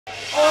Do you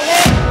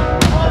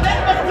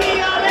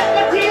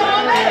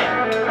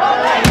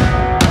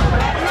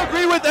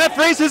agree with F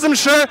racism?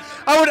 Sure.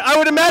 I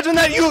would imagine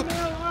that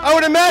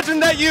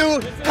you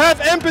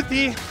have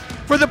empathy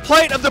for the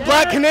plight of the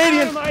black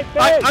Canadian.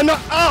 I'm not.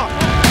 Oh.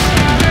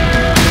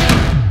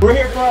 We're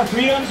here for our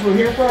freedoms. We're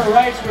here for our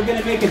rights. We're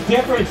going to make a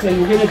difference,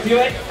 and we're going to do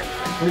it.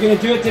 We're going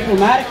to do it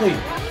diplomatically.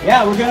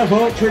 Yeah, we're going to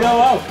vote Trudeau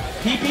out.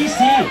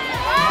 PPC.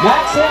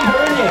 Max and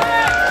Bernier.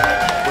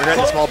 We're here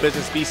at the Small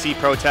Business BC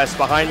protest.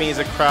 Behind me is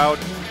a crowd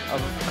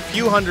of a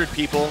few hundred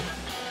people.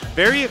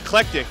 Very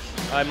eclectic,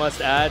 I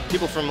must add.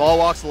 People from all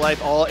walks of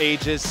life, all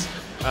ages.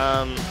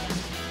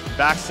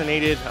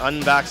 Vaccinated,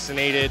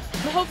 unvaccinated.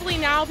 Hopefully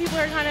now people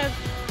are kind of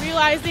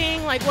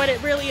realizing like what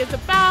it really is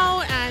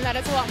about and that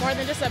it's a lot more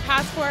than just a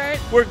passport.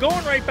 We're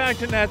going right back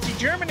to Nazi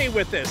Germany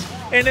with this.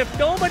 And if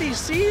nobody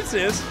sees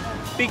this,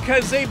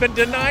 because they've been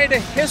denied a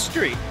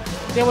history.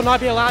 They will not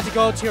be allowed to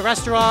go to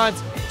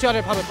restaurants, to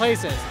other public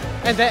places.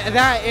 And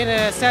that in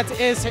a sense,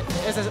 is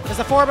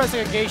a form of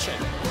segregation.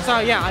 So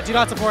yeah, I do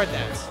not support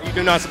that. You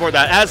do not support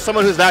that. As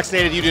someone who's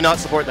vaccinated, you do not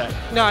support that.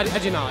 No, I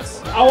do not.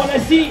 I want to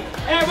see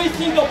every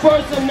single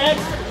person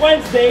next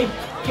Wednesday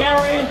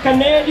carrying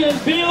Canadian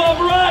Bill of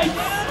Rights.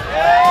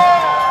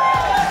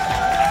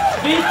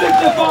 This is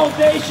the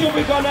foundation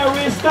we're going to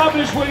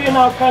reestablish within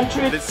our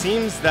country. It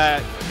seems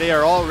that they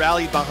are all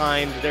rallied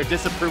behind their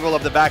disapproval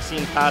of the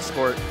vaccine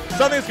passport.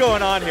 Something's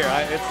going on here.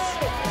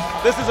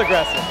 This is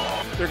aggressive.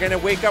 They're going to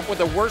wake up with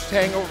the worst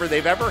hangover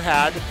they've ever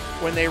had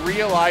when they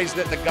realize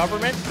that the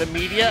government, the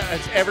media,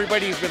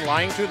 everybody's been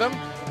lying to them,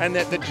 and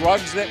that the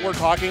drugs that we're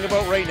talking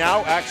about right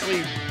now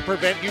actually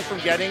prevent you from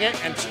getting it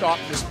and stop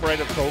the spread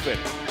of COVID.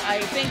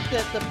 I think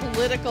that the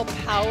political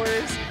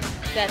powers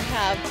that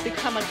have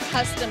become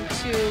accustomed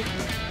to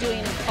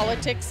doing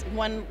politics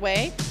one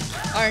way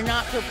are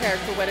not prepared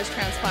for what is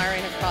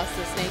transpiring across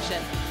this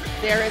nation.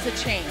 There is a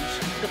change.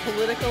 The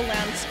political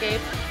landscape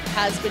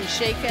has been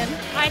shaken.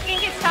 I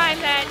think it's time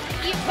that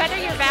whether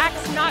you're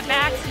vaxxed, not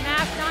vaxxed,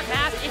 masked, not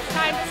masked, it's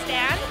time to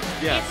stand.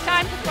 Yeah. It's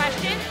time to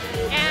question.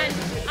 And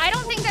I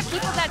don't think that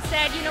people that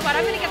said, you know what,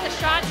 I'm going to get the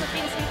shot so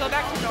things can go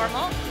back to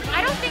normal,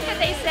 I don't think that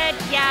they said,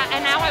 yeah,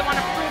 and now I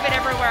want to prove it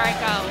everywhere I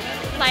go.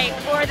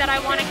 Or that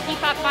I want to keep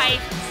up my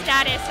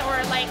status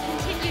or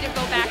continue to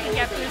go back and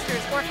get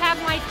boosters or have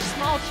my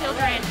small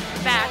children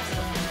vaxxed.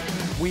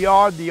 We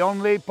are the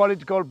only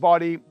political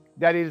body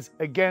that is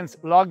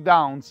against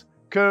lockdowns,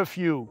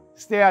 curfew,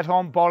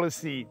 stay-at-home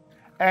policy,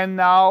 and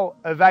now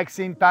a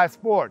vaccine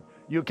passport.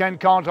 You can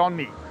count on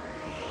me.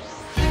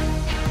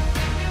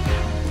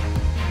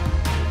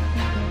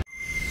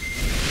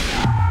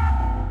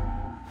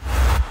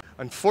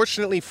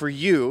 Unfortunately for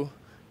you,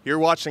 you're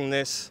watching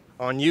this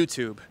on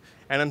YouTube.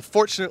 And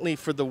unfortunately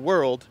for the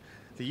world,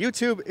 the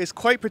YouTube is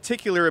quite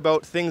particular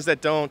about things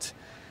that don't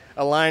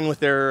align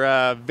with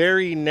their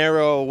very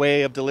narrow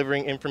way of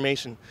delivering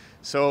information.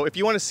 So if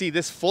you want to see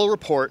this full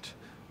report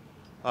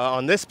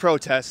on this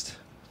protest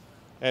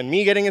and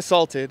me getting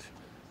assaulted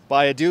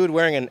by a dude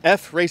wearing an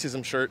F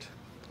racism shirt,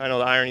 I know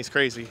the irony's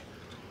crazy,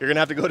 you're going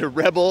to have to go to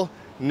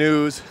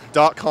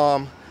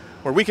rebelnews.com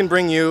where we can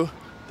bring you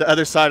the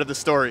other side of the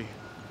story.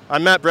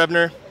 I'm Matt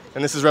Brevner,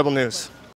 and this is Rebel News.